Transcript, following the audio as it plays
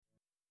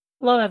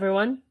Hello,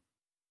 everyone,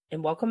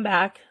 and welcome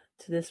back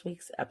to this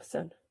week's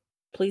episode.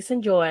 Please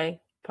enjoy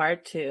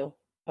part 2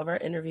 of our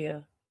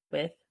interview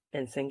with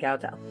Vincent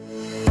Gaudel.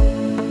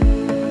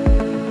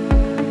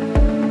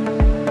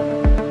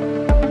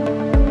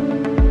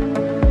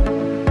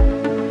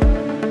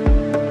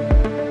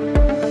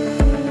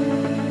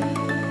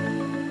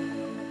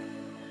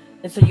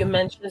 And so you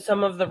mentioned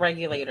some of the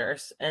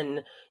regulators,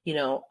 and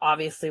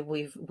obviously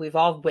we've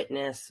all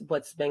witnessed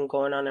what's been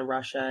going on in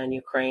Russia and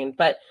Ukraine,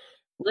 but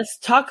let's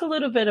talk a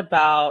little bit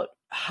about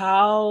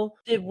how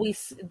can we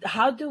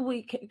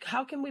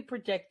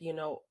predict,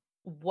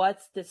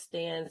 what's the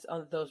stance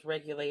of those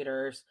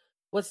regulators?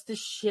 What's the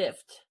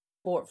shift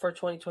for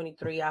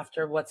 2023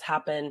 after what's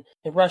happened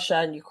in Russia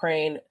and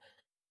Ukraine?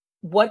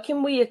 What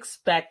can we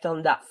expect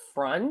on that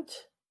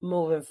front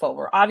moving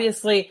forward?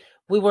 Obviously,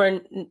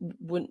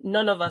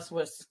 none of us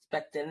was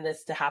expecting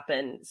this to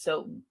happen,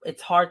 so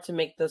it's hard to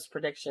make those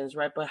predictions,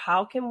 right? But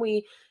how can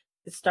we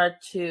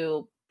start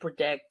to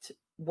predict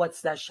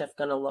what's that shift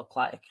going to look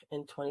like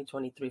in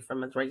 2023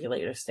 from a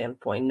regulator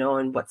standpoint,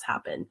 knowing what's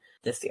happened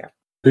this year?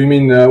 Do you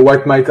mean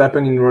what might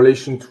happen in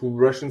relation to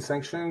Russian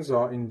sanctions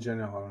or in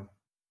general?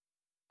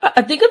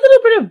 I think a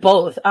little bit of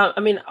both.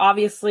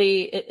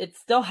 Obviously, it's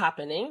still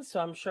happening, so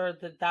I'm sure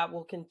that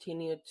will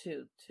continue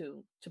to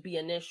be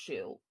an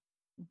issue.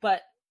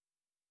 But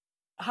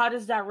how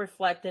does that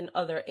reflect in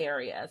other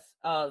areas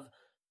of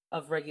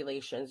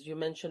regulations? You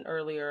mentioned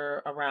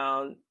earlier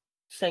around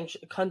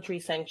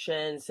country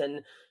sanctions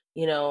and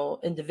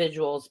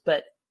individuals,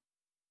 but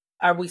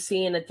are we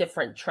seeing a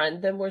different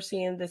trend than we're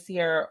seeing this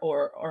year,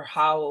 or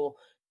how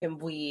can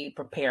we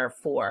prepare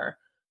for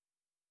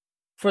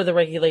the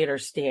regulator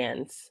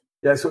stance?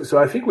 Yeah, so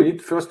I think we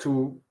need first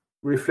to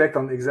reflect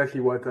on exactly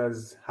what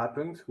has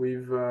happened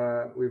with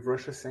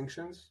Russia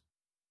sanctions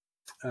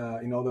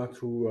in order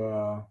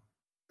to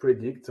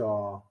predict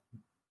or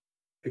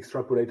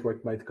extrapolate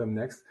what might come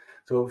next.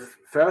 So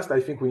first, I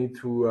think we need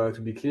to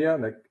be clear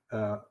that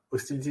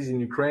hostilities in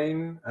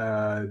Ukraine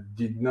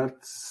did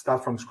not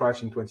start from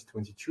scratch in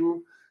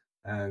 2022,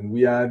 and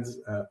we had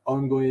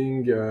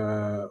ongoing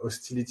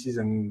hostilities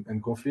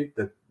and conflict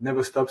that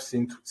never stopped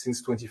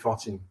since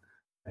 2014.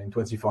 And in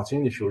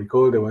 2014, if you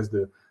recall, there was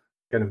the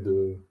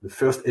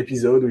first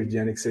episode with the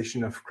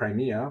annexation of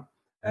Crimea,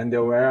 and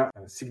there were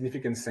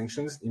significant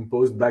sanctions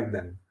imposed back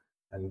then.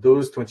 And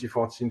those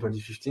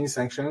 2014-2015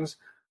 sanctions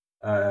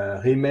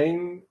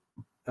remain,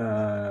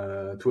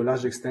 to a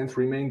large extent,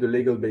 remain the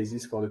legal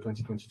basis for the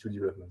 2022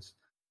 developments.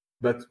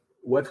 But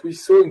what we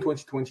saw in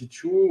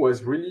 2022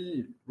 was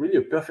really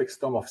a perfect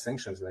storm of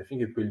sanctions. And I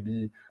think it will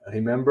be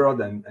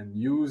remembered and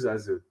used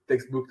as a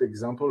textbook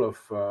example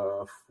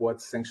of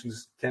what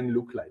sanctions can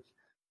look like.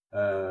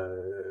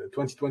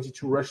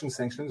 2022 Russian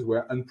sanctions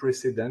were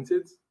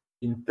unprecedented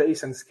in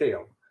pace and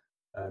scale.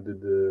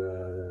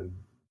 The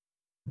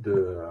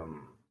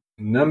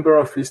number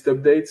of list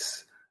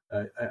updates,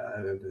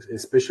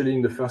 especially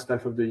in the first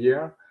half of the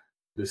year,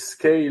 the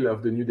scale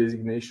of the new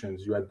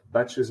designations, you had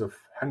batches of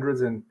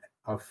hundreds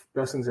of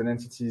persons and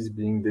entities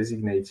being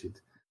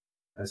designated.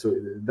 So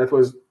that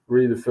was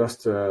really the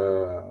first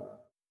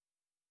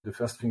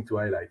thing to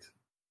highlight.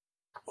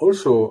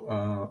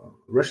 Also,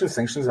 Russian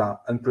sanctions are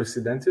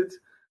unprecedented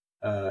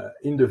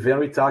in the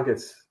very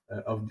targets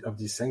of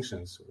these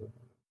sanctions.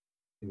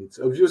 It's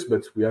obvious,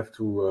 but we have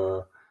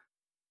to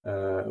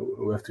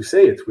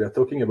say it. We are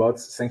talking about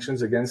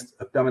sanctions against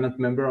a permanent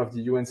member of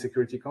the UN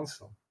Security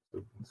Council.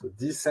 So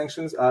these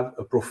sanctions have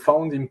a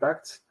profound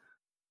impact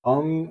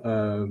on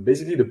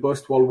basically the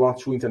post-World War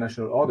II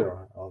international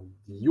order of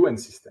the UN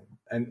system.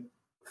 And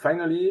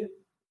finally,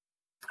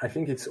 I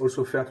think it's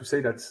also fair to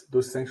say that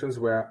those sanctions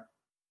were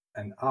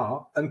and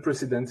are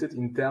unprecedented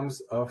in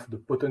terms of the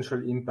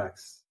potential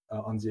impacts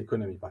on the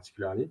economy,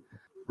 particularly.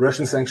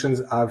 Russian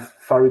sanctions have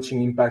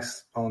far-reaching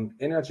impacts on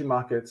energy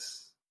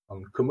markets,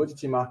 on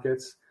commodity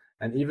markets,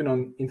 and even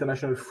on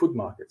international food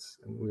markets.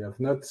 And we have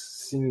not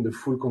seen the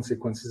full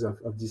consequences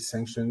of these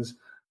sanctions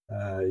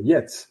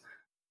yet.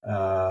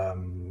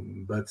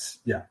 But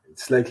yeah,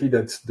 it's likely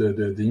that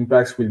the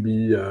impacts will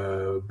be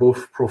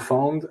both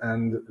profound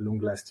and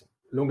long-lasting.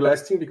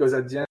 Long-lasting because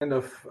at the end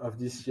of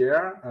this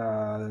year,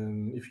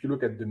 if you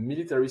look at the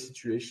military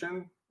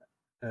situation,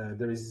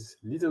 there is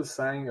little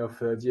sign of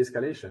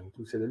de-escalation,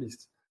 to say the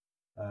least.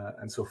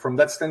 And so from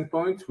that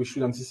standpoint, we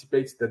should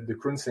anticipate that the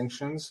current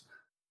sanctions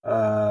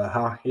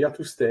are here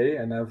to stay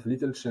and have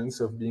little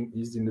chance of being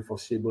eased in the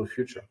foreseeable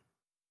future.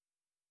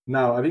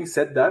 Now, having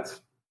said that,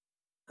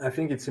 I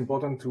think it's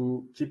important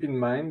to keep in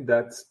mind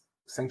that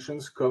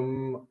sanctions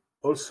come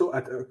also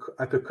at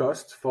a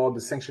cost for the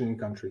sanctioning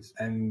countries.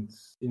 And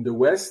in the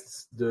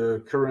West,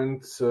 the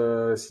current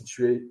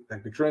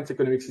the current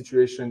economic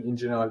situation in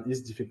general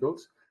is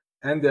difficult,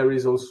 and there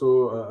is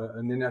also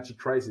an energy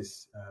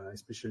crisis,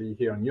 especially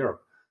here in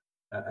Europe.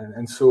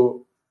 And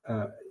so,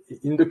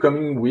 in the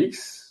coming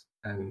weeks,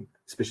 and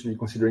especially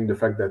considering the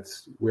fact that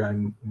we are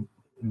in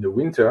the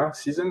winter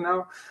season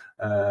now,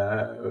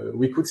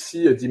 we could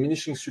see a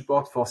diminishing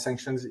support for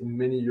sanctions in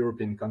many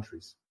European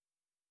countries.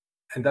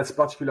 And that's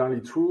particularly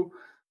true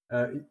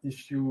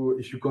if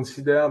you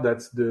consider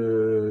that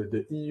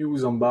the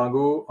EU's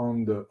embargo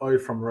on the oil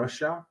from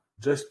Russia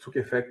just took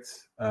effect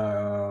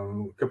a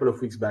couple of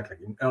weeks back,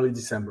 like in early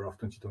December of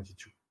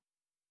 2022.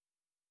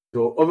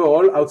 So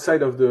overall,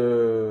 outside of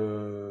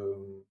the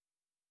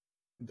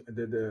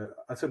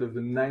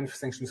ninth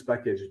sanctions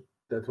package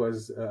that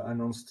was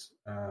announced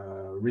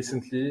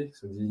recently,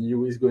 so the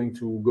EU is going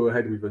to go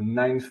ahead with a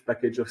ninth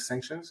package of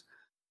sanctions.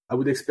 I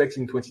would expect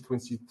in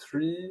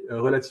 2023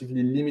 a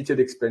relatively limited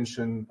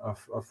expansion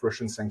of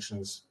Russian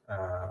sanctions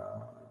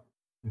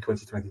in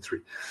 2023,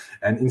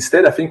 and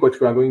instead, I think what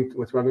we are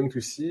going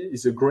to see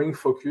is a growing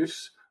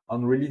focus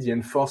on really the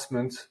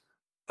enforcement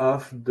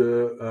of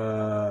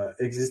the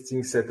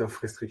existing set of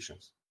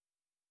restrictions.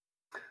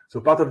 So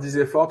part of this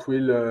effort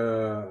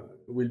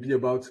will be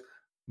about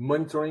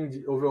monitoring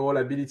the overall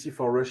ability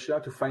for Russia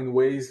to find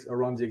ways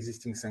around the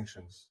existing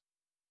sanctions.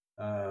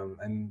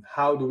 And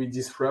how do we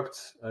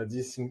disrupt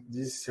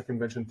these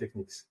circumvention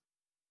techniques?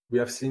 We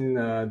have seen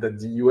that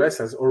the US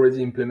has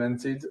already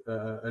implemented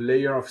a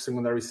layer of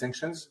secondary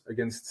sanctions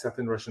against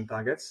certain Russian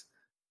targets.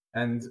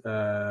 And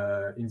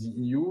in the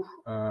EU,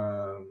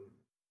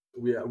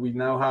 we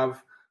now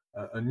have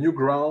a new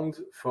ground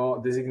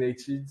for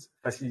designated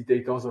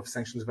facilitators of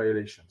sanctions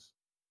violations.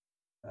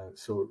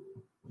 So,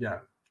 yeah,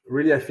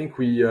 really, I think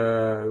we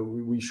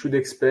should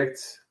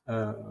expect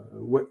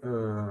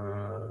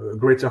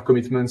greater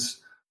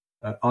commitments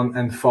on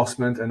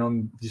enforcement and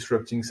on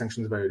disrupting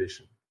sanctions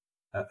violation.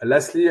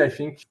 Lastly, I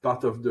think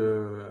part of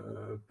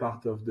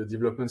the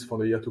developments for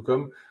the year to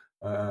come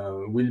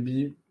will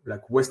be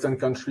like Western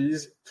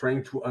countries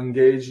trying to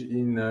engage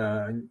in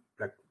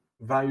like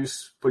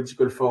various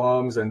political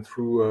forums and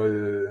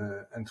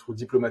through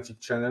diplomatic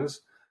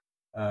channels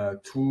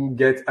to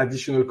get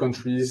additional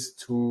countries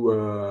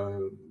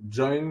to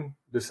join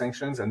the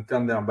sanctions and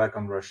turn their back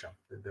on Russia.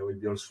 There will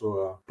be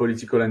also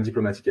political and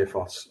diplomatic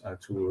efforts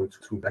to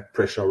back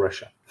pressure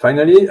Russia.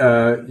 Finally,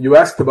 you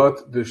asked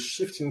about the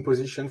shift in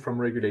position from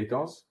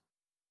regulators.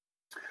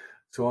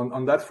 So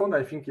on that front,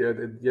 I think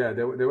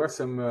there were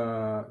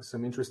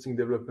some interesting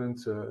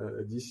developments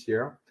this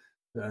year.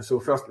 So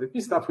first, let me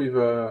start with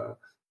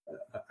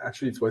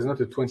actually it was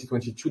not a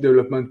 2022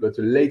 development, but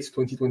a late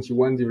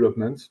 2021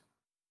 development.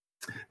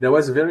 There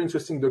was a very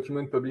interesting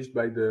document published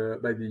by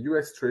the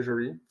US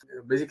Treasury.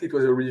 Basically, it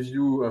was a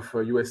review of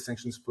US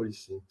sanctions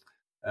policy.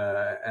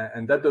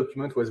 And that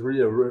document was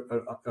really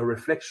a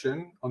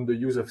reflection on the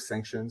use of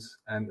sanctions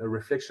and a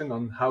reflection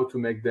on how to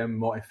make them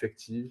more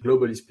effective,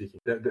 globally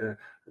speaking. The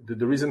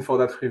reason for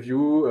that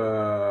review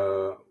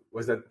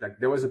was that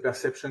there was a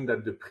perception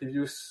that the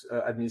previous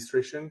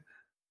administration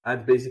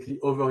had basically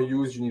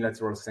overused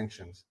unilateral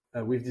sanctions.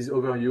 With this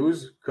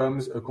overuse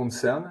comes a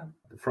concern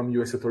from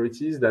US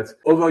authorities that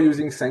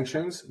overusing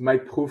sanctions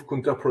might prove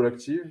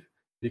counterproductive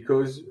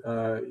because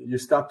you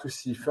start to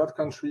see third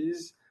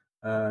countries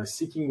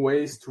seeking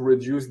ways to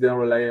reduce their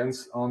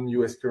reliance on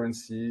US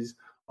currencies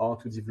or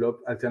to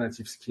develop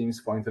alternative schemes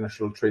for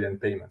international trade and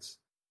payments.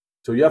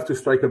 So you have to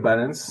strike a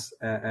balance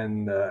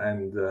and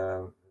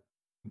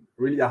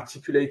really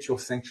articulate your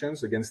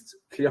sanctions against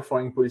clear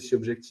foreign policy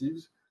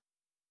objectives,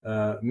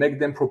 make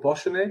them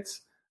proportionate,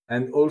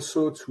 and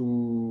also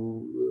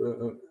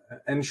to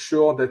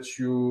ensure that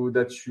you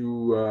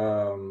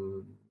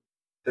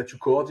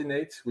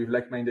coordinate with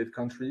like-minded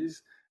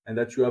countries and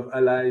that you have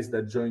allies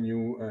that join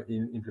you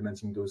in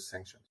implementing those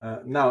sanctions.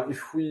 Now,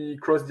 if we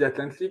cross the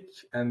Atlantic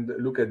and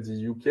look at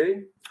the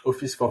UK,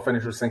 Office for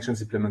Financial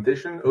Sanctions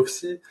Implementation,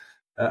 OFSI,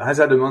 has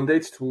had a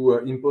mandate to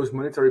impose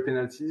monetary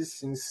penalties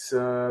since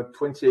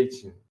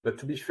 2018. But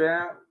to be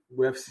fair,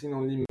 we have seen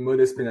only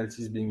modest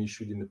penalties being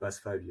issued in the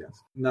past 5 years.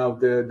 Now,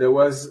 there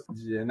was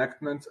the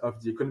enactment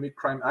of the Economic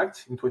Crime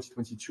Act in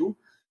 2022.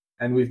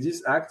 And with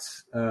this act,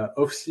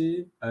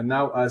 OFSI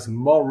now has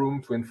more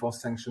room to enforce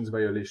sanctions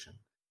violation.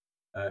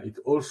 It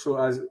also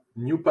has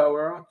new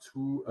power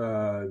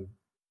to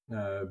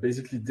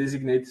basically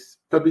designate,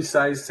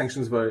 publicize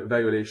sanctions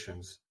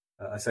violations.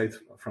 Aside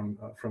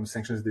from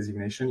sanctions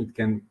designation, it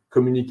can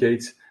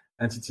communicate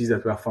entities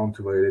that were found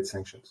to violate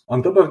sanctions.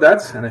 On top of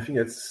that, and I think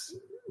that's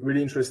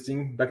really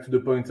interesting, back to the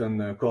point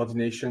on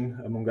coordination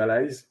among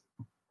allies,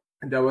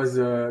 there was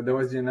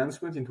the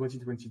announcement in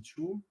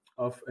 2022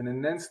 of an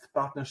enhanced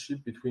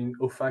partnership between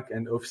OFAC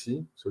and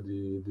OFSI, so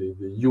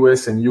the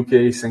US and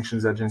UK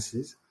sanctions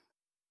agencies,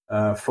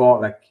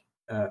 for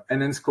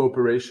enhanced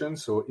cooperation,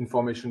 so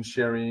information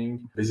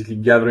sharing, basically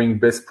gathering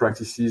best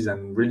practices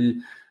and really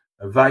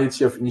a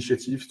variety of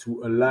initiatives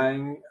to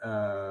align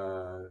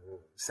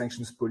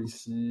sanctions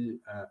policy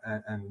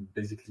and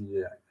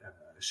basically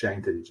share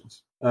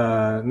intelligence.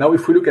 Now,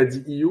 if we look at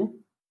the EU,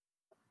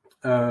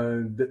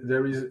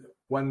 there is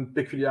one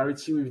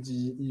peculiarity with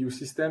the EU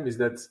system is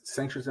that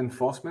sanctions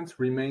enforcement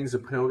remains a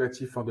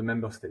prerogative for the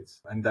member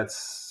states. And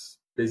that's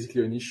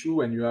basically an issue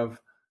when you have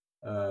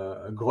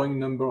a growing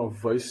number of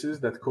voices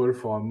that call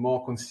for a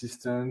more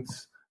consistent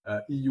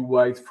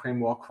EU-wide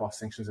framework for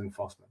sanctions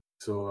enforcement.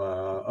 So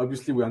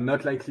obviously, we are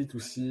not likely to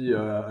see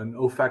an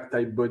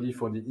OFAC-type body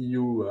for the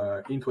EU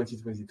in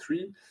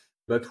 2023,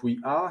 but we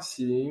are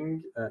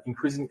seeing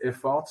increasing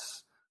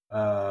efforts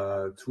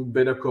to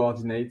better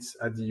coordinate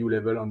at the EU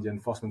level on the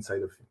enforcement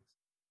side of things.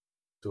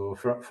 So,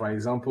 for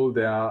example,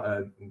 there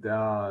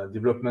are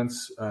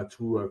developments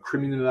to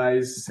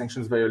criminalize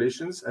sanctions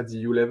violations at the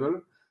EU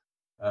level,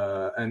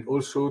 and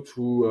also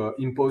to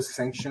impose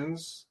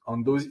sanctions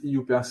on those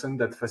EU persons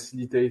that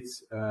facilitate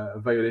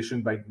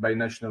violation by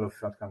national of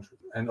third countries.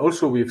 And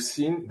also, we've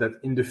seen that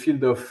in the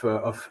field of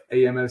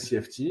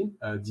AML-CFT,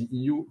 the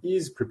EU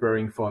is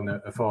preparing for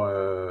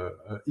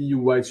a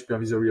EU-wide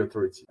supervisory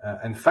authority.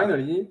 And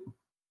finally,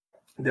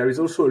 there is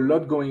also a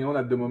lot going on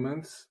at the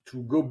moment to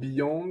go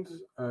beyond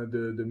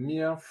the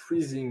mere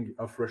freezing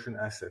of Russian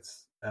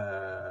assets.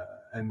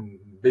 And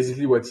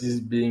basically what is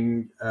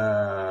being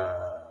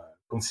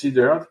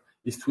considered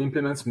is to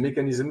implement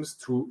mechanisms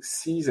to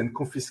seize and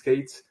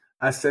confiscate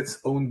assets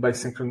owned by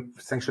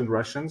sanctioned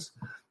Russians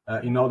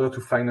in order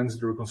to finance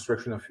the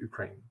reconstruction of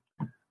Ukraine.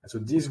 So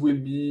these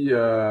will be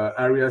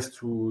areas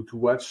to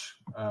watch,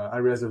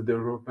 areas of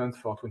development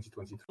for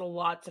 2023. A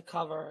lot to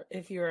cover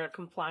if you're a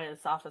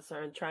compliance officer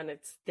and trying to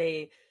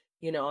stay,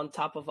 on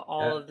top of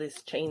all of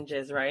these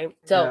changes, right?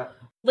 So,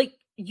 like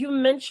you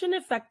mentioned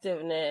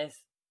effectiveness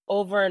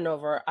over and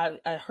over.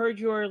 I heard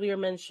you earlier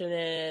mention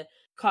it,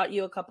 caught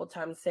you a couple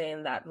times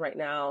saying that right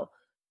now.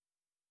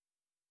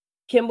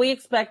 Can we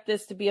expect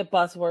this to be a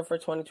buzzword for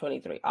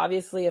 2023?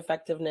 Obviously,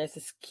 effectiveness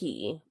is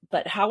key,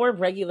 but how are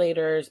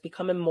regulators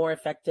becoming more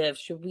effective?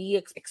 Should we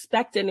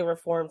expect any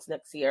reforms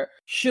next year?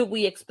 Should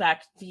we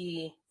expect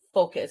the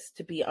focus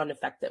to be on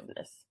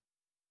effectiveness?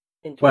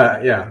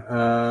 Well,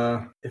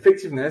 yeah,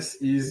 effectiveness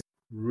is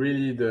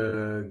really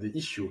the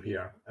issue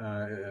here.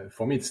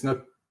 For me, it's not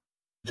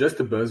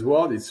just a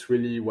buzzword. It's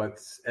really what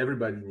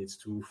everybody needs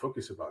to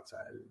focus about.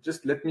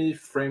 Just let me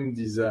frame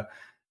this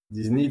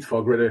need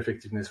for greater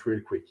effectiveness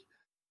real quick.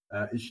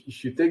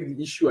 If you take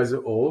the issue as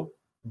a whole,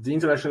 the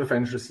international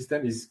financial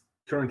system is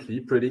currently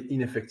pretty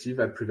ineffective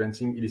at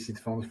preventing illicit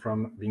funds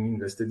from being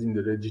invested in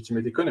the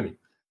legitimate economy.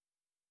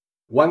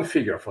 One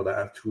figure for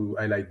that to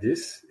highlight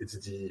this, it's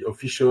the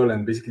official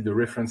and basically the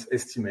reference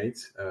estimate.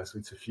 So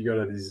it's a figure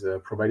that is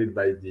provided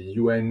by the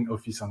UN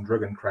Office on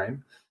Drug and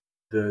Crime.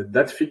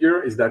 That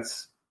figure is that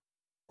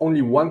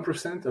only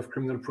 1% of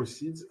criminal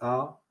proceeds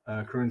are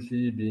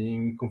currently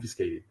being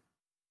confiscated.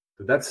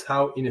 So that's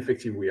how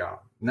ineffective we are.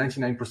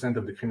 99%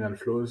 of the criminal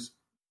flows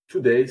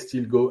today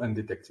still go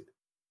undetected.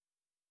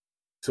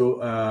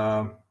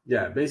 So,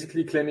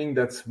 basically claiming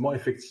that more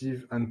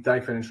effective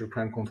anti-financial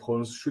crime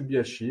controls should be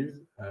achieved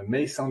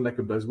may sound like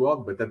a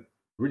buzzword, but that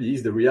really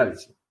is the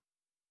reality.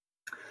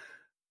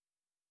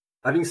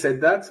 Having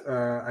said that,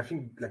 I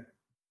think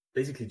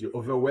basically the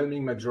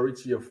overwhelming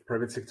majority of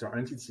private sector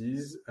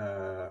entities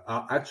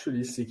are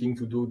actually seeking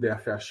to do their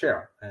fair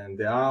share, and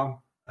they are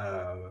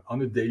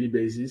on a daily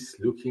basis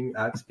looking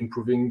at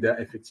improving their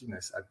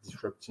effectiveness at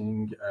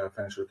disrupting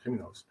financial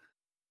criminals.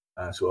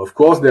 So of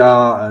course there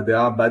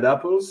are bad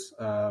apples,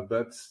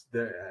 but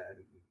the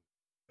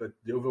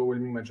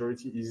overwhelming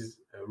majority is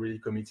really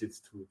committed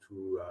to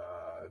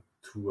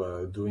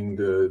doing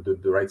the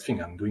right thing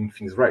and doing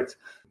things right.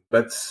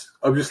 But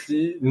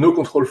obviously, no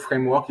control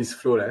framework is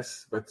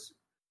flawless. But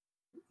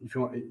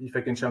if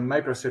I can share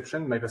my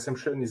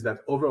perception is that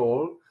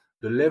overall,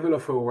 the level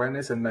of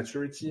awareness and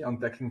maturity on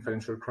tackling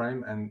financial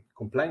crime and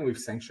complying with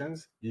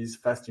sanctions is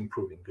fast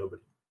improving globally.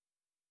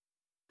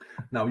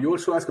 Now, you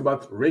also ask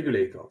about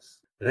regulators.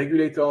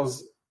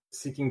 Regulators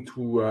seeking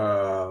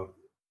to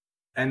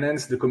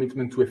enhance the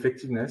commitment to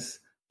effectiveness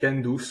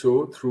can do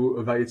so through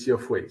a variety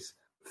of ways.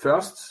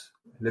 First,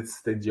 let's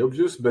state the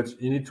obvious,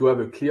 but you need to have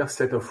a clear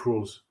set of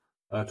rules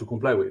to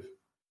comply with.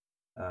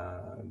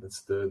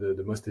 That's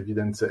the most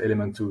evident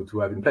element to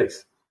have in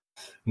place.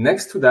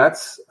 Next to that,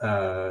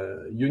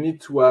 you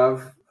need to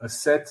have a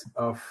set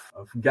of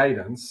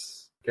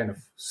guidance, kind of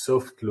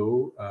soft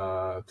law,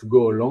 to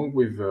go along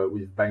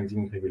with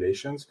binding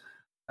regulations,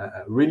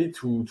 really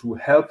to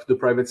help the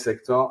private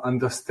sector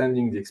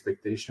understanding the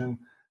expectation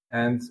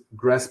and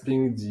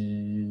grasping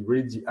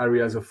the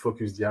areas of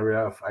focus, the area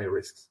of high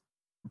risks.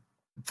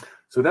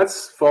 So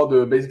that's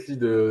for basically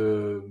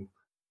the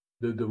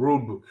rule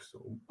book. So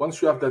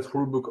once you have that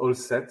rule book all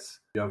set,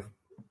 you have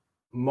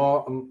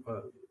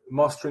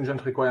more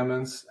stringent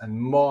requirements and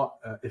more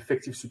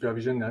effective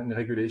supervision and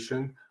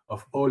regulation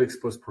of all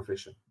exposed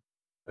profession.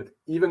 But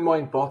even more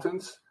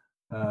important,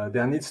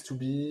 there needs to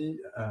be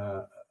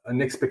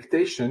an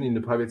expectation in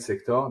the private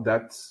sector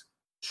that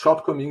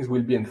shortcomings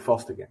will be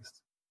enforced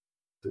against.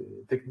 So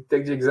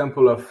take the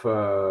example of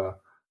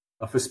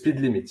a speed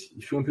limit.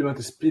 If you implement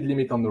a speed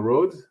limit on the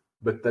road,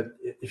 but that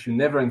if you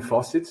never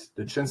enforce it,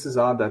 the chances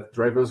are that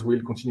drivers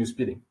will continue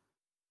speeding.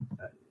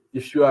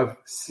 If you have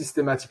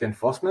systematic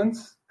enforcement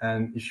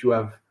and if you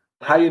have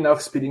high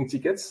enough speeding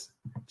tickets,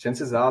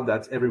 chances are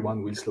that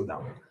everyone will slow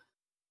down.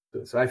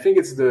 So I think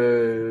it's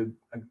the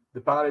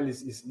parallel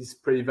is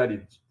pretty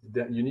valid.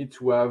 That you need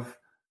to have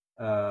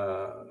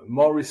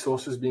more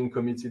resources being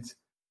committed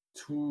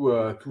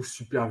to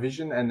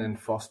supervision and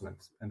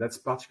enforcement, and that's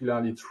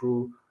particularly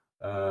true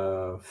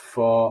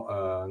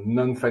for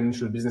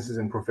non-financial businesses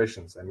and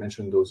professions. I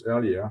mentioned those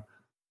earlier,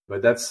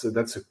 but that's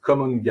a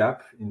common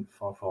gap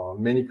for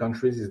many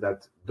countries, is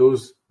that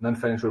those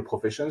non-financial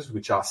professions,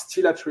 which are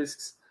still at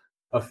risks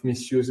of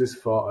misuses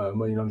for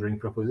money laundering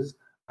purposes,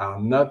 are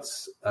not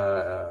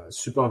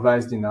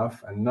supervised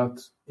enough and not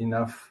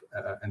enough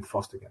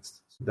enforced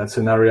against. So that's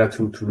an area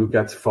to look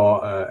at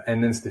for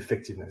enhanced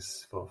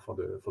effectiveness for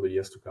the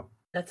years to come.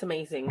 That's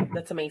amazing.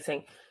 That's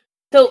amazing.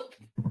 So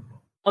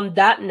on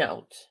that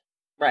note,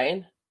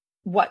 right,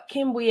 what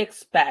can we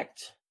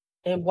expect,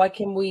 and what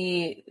can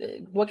we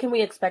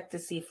expect to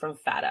see from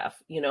FATF?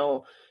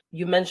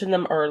 You mentioned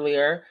them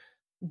earlier.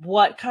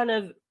 What kind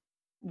of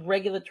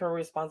regulatory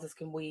responses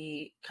can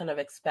we kind of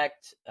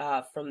expect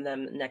from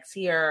them next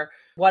year?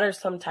 What are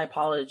some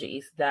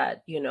typologies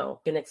that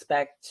can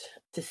expect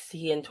to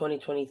see in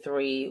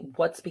 2023?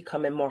 What's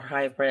becoming more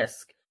high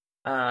risk,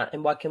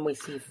 and what can we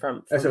see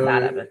from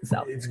FATF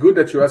itself? It's good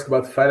that you ask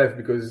about FATF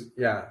because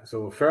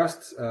so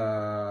first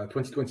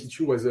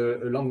 2022 was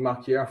a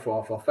landmark year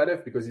for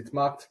FATF because it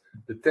marked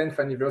the 10th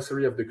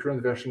anniversary of the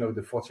current version of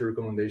the 40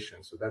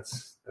 recommendation. So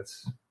that's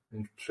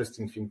an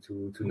interesting thing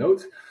to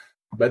note.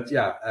 But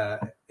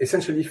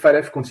essentially,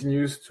 FATF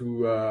continues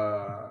to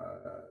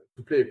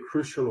play a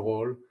crucial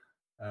role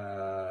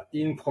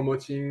in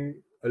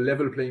promoting a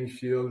level playing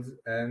field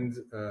and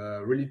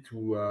really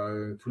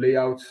to lay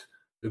out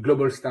the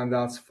global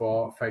standards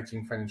for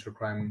fighting financial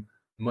crime,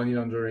 money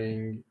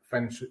laundering,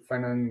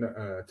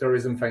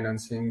 terrorism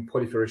financing,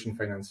 proliferation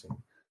financing.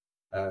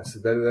 So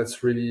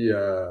that's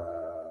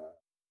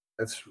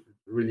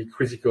really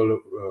critical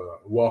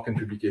work and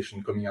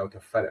publication coming out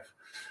of FATF.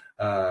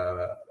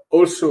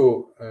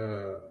 Also,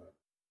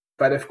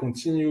 FATF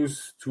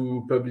continues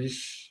to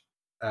publish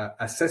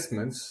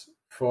assessments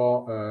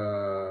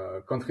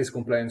for countries'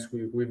 compliance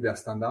with their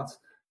standards,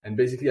 and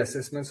basically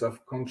assessments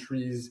of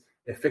countries'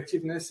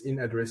 effectiveness in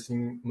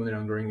addressing money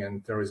laundering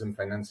and terrorism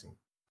financing.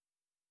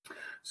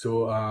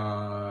 So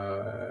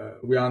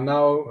we are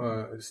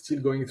now still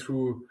going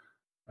through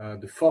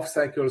the 4th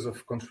cycles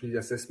of country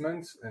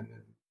assessment, and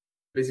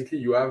basically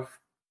you have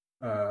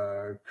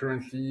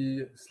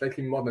currently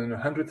slightly more than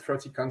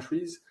 130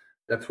 countries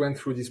that went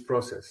through this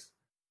process,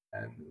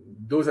 and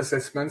those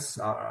assessments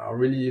are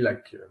really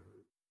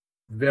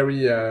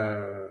very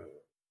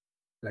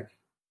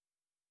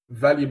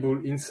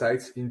valuable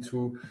insights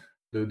into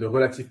the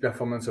relative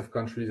performance of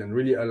countries, and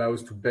really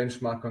allows to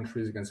benchmark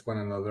countries against one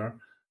another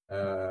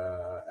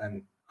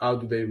and how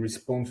do they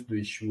respond to the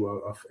issue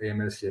of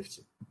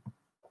AML-CFT.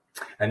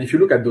 And if you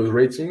look at those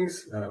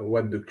ratings,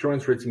 what the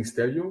current ratings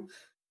tell you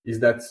is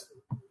that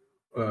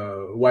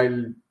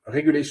while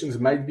regulations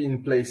might be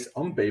in place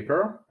on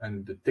paper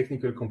and the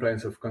technical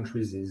compliance of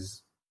countries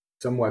is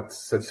somewhat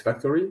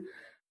satisfactory,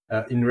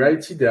 in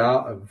reality, there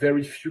are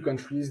very few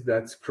countries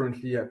that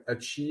currently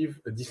achieve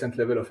a decent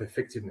level of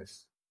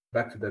effectiveness.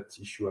 Back to that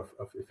issue of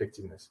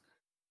effectiveness.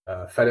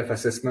 FATF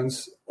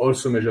assessments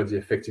also measure the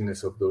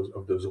effectiveness of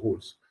those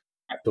rules.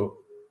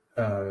 So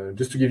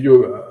just to give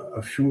you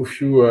a few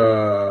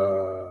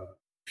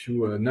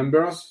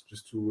numbers,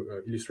 just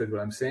to illustrate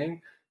what I'm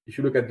saying. If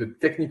you look at the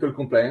technical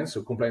compliance,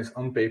 so compliance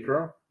on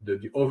paper,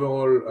 the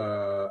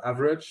overall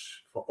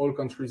average for all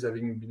countries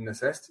having been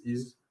assessed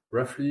is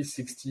roughly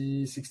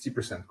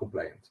 60%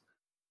 compliant.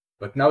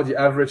 But now the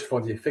average for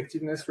the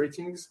effectiveness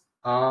ratings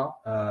are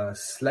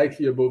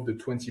slightly above the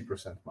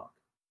 20% mark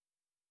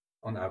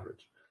on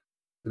average.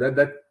 So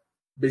that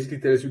basically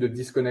tells you the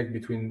disconnect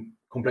between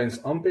compliance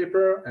on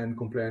paper and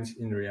compliance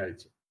in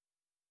reality.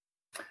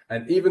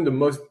 And even the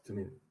most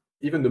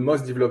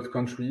developed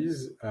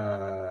countries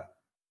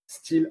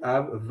still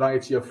have a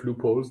variety of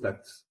loopholes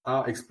that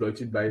are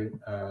exploited by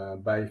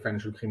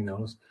financial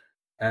criminals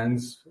and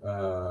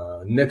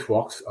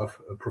networks of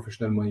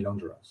professional money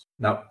launderers.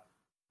 Now,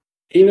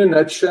 in a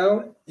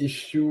nutshell,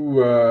 if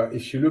you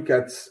look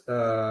at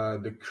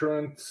the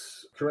current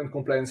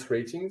compliance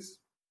ratings,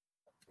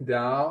 there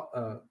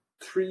are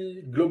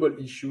 3 global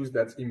issues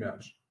that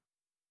emerge.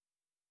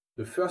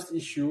 The first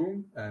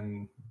issue,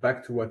 and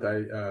back to what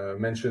I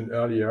mentioned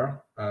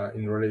earlier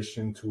in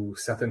relation to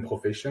certain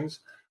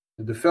professions,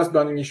 the first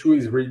burning issue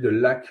is really the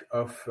lack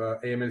of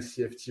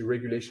AML-CFT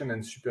regulation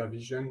and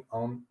supervision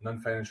on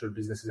non-financial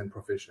businesses and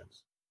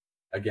professions.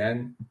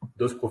 Again,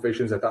 those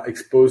professions that are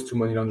exposed to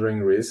money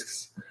laundering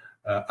risks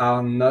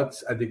are not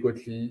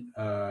adequately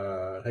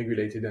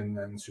regulated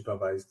and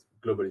supervised,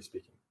 globally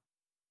speaking.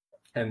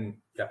 And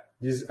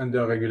these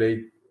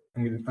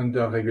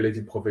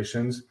under-regulated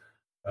professions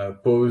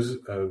pose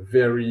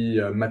very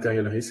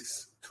material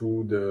risks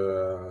to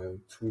the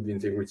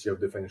integrity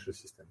of the financial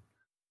system.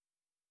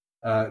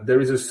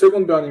 There is a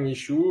second burning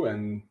issue,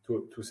 and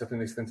to a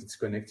certain extent it's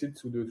connected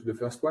to the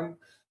first one.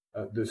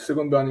 The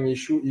second burning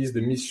issue is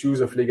the misuse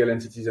of legal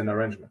entities and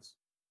arrangements.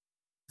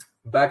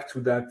 Back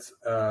to that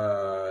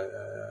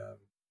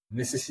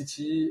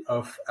necessity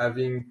of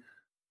having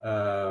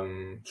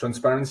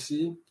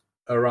transparency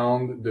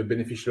around the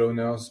beneficial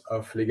owners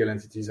of legal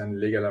entities and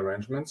legal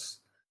arrangements.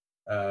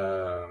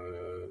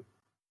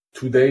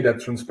 Today, that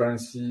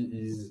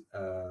transparency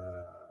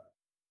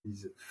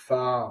is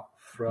far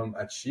from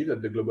achieved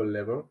at the global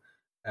level.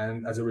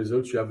 And as a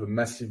result, you have a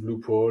massive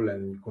loophole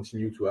and you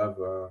continue to have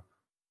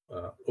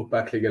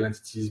opaque legal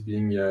entities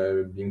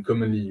being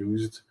commonly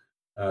used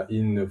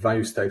in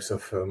various types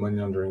of money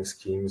laundering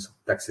schemes,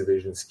 tax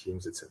evasion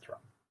schemes, etc.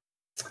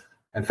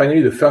 And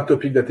finally, the third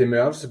topic that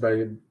emerged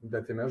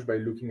by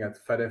looking at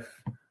FATF,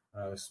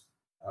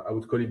 I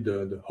would call it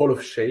the Hall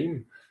of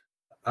Shame,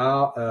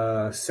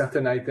 are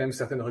certain items,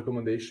 certain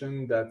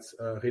recommendations that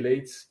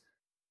relate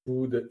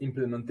to the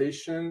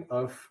implementation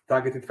of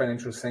targeted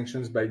financial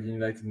sanctions by the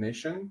United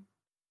Nations.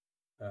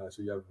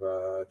 So you have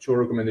two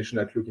recommendations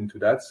that look into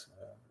that: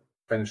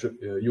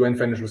 UN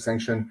financial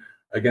sanction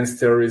against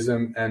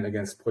terrorism and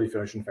against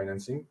proliferation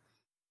financing,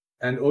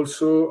 and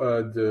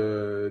also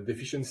the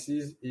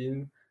deficiencies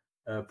in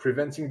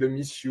preventing the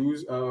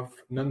misuse of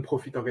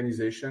non-profit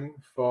organizations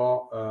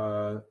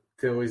for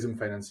terrorism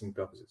financing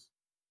purposes.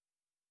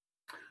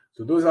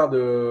 So those are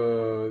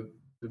the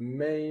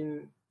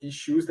main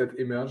issues that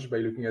emerge by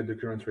looking at the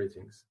current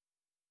ratings.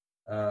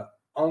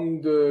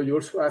 You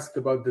also asked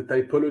about the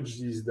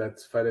typologies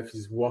that FATF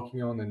is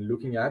working on and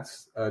looking at.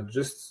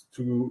 Just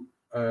to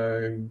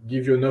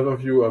give you an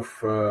overview of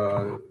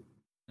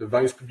the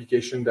various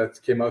publications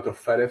that came out of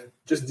FATF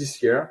just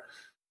this year,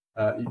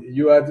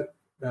 you had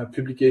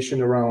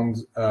publication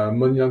around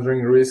money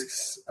laundering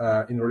risks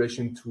in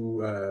relation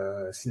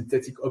to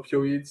synthetic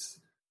opioids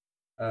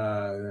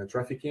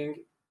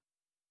trafficking,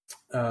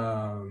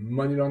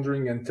 money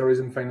laundering and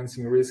terrorism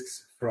financing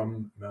risks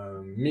from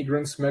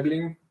migrant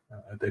smuggling,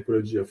 a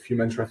typology of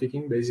human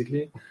trafficking,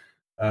 basically,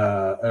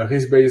 a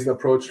risk-based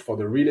approach for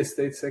the real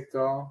estate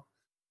sector,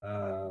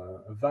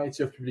 a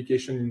variety of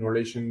publication in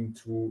relation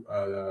to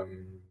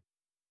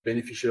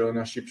beneficial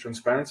ownership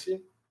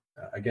transparency.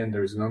 Again,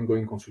 there is an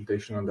ongoing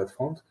consultation on that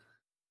front.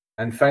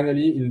 And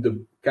finally, in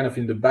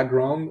the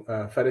background,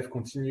 FATF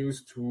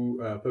continues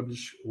to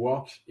publish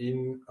work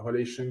in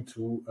relation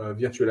to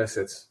virtual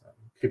assets,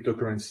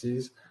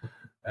 cryptocurrencies,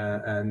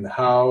 and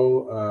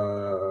how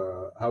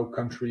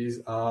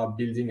countries are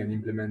building and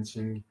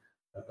implementing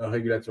a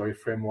regulatory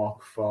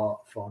framework for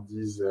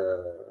this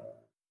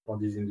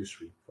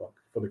industry,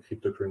 for the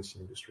cryptocurrency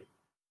industry.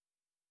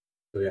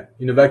 So yeah,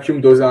 in a vacuum,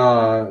 those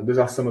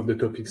are some of the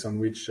topics on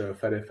which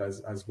FATF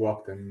has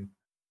worked and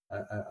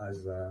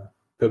has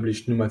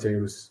published new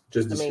materials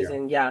just this year.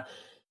 Amazing, yeah.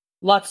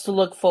 Lots to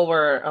look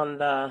forward on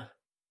the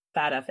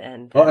FATF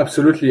end. Oh,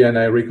 absolutely, and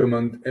I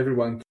recommend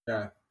everyone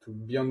to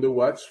be on the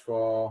watch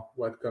for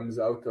what comes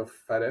out of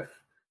FATF,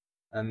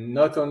 and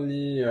not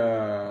only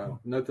a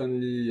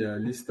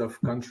list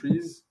of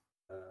countries.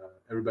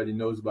 Everybody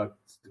knows about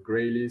the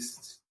grey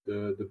list,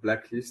 the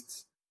black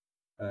lists,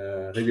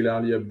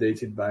 regularly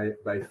updated by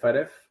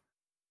FATF,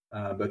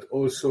 but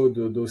also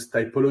those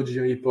typology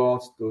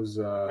reports, those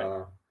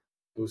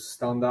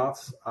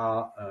standards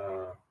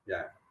are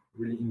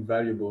really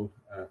invaluable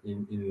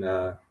in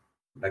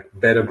like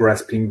better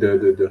grasping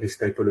the risk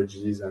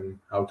typologies and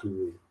how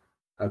to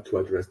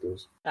address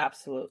those.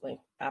 Absolutely.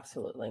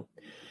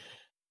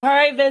 All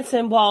right,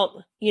 Vincent.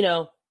 Well,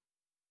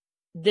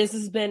 this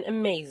has been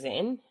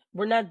amazing.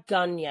 We're not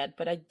done yet,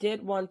 but I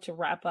did want to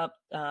wrap up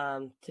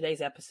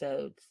today's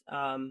episodes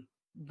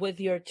with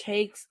your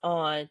takes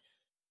on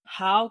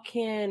how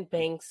can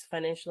banks,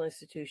 financial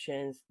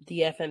institutions,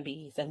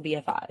 DFMBs, and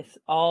BFIs,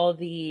 all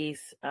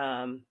these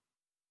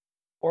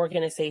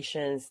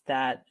organizations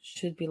that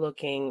should be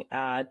looking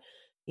at,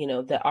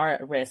 that are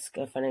at risk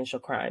of financial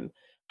crime,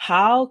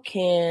 how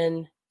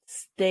can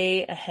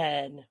stay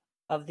ahead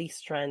of these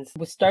trends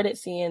we started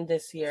seeing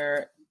this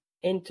year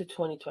into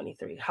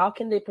 2023? How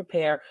can they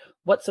prepare?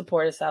 What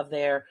support is out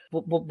there?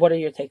 What are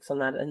your takes on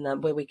that? And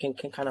that way we can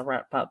kind of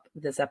wrap up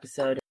this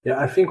episode. Yeah,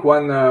 I think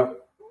one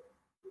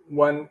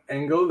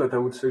angle that I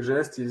would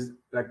suggest is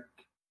like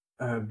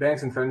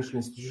banks and financial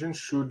institutions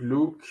should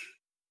look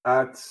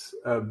at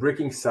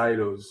breaking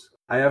silos.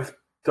 I have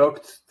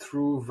talked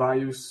through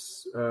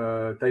various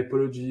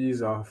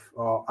typologies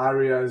or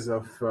areas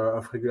of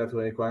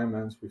regulatory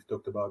requirements. We've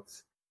talked about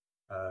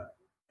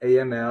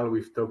AML,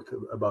 we've talked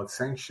about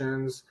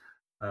sanctions,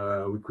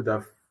 we could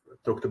have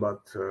talked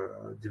about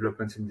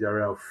developments in the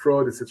area of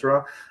fraud,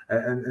 etc.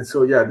 And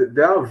so, yeah,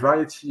 there are a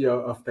variety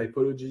of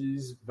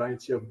typologies,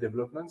 variety of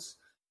developments.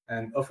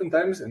 And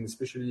oftentimes, and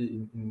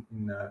especially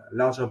in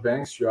larger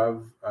banks, you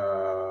have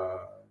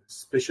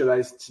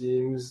specialized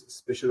teams,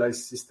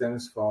 specialized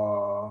systems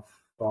for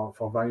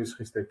various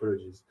risk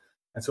typologies.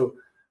 And so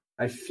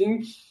I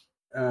think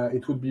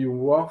it would be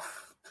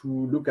worth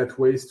to look at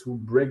ways to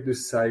break the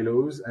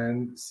silos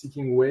and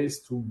seeking ways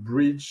to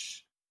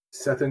bridge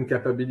certain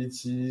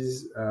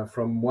capabilities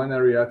from one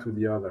area to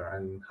the other.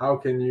 And how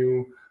can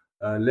you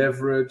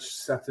leverage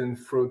certain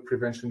fraud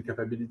prevention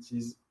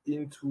capabilities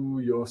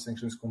into your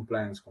sanctions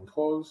compliance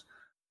controls?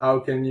 How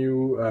can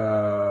you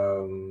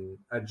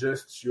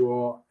adjust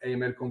your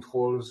AML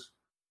controls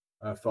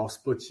for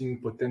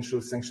spotting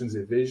potential sanctions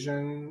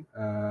evasion,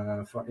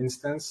 for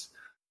instance?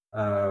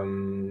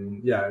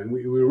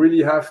 We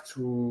really have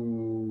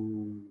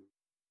to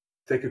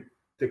take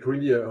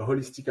really a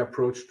holistic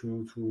approach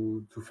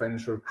to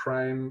financial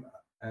crime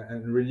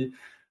and really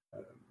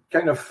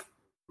kind of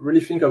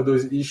really think of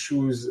those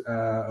issues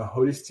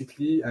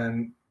holistically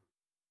and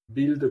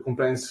build a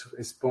compliance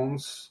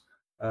response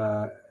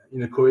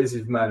in a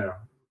cohesive manner.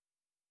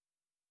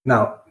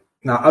 Now,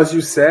 as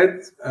you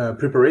said,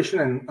 preparation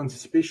and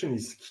anticipation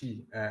is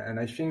key. And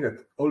I think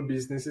that all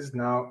businesses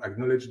now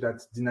acknowledge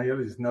that denial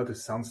is not a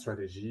sound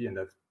strategy and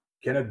that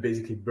you cannot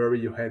basically bury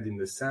your head in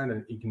the sand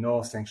and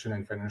ignore sanction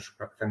and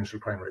financial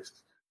crime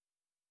risks.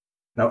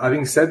 Now,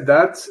 having said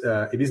that,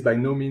 it is by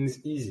no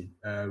means easy.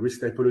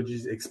 Risk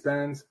typologies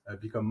expand,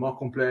 become more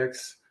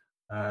complex,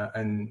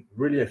 and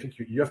really, I think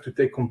you have to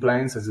take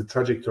compliance as a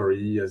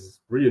trajectory, as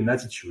really an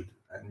attitude,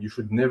 and you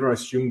should never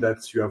assume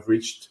that you have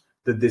reached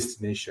the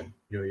destination.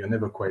 You're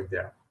never quite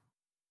there.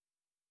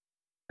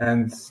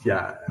 And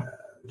yeah,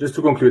 just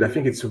to conclude, I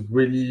think it's a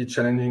really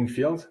challenging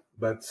field,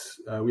 but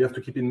we have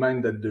to keep in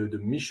mind that the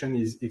mission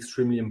is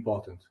extremely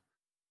important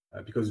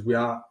because we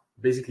are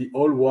basically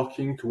all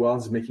working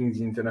towards making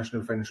the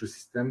international financial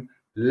system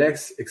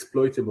less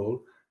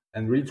exploitable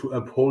and really to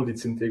uphold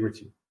its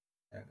integrity.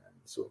 And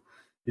so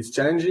it's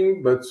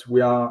challenging, but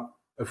we are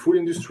a full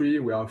industry,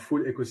 we are a full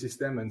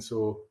ecosystem. And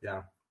so,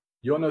 yeah,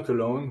 you're not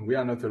alone, we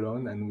are not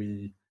alone, and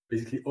we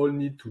basically all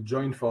need to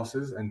join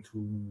forces and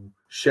to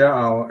share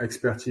our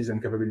expertise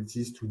and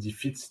capabilities to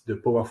defeat the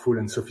powerful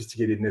and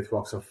sophisticated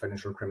networks of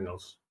financial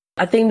criminals.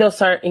 I think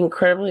those are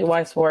incredibly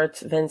wise words,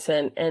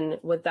 Vincent. And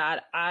with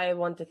that, I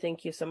want to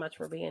thank you so much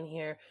for being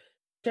here,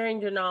 sharing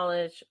your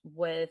knowledge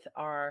with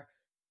our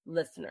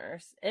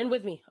listeners and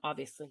with me,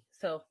 obviously.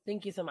 So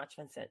thank you so much,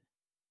 Vincent.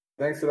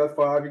 Thanks a lot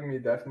for having me,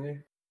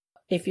 Daphne.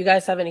 If you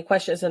guys have any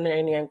questions and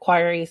any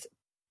inquiries,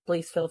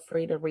 please feel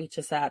free to reach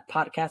us at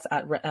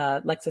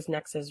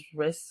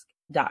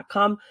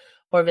podcast@lexisnexusrisk.com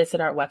or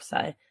visit our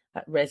website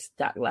at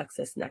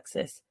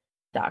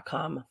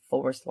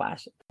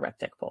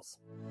risk.lexisnexus.com/RegTech Pulse.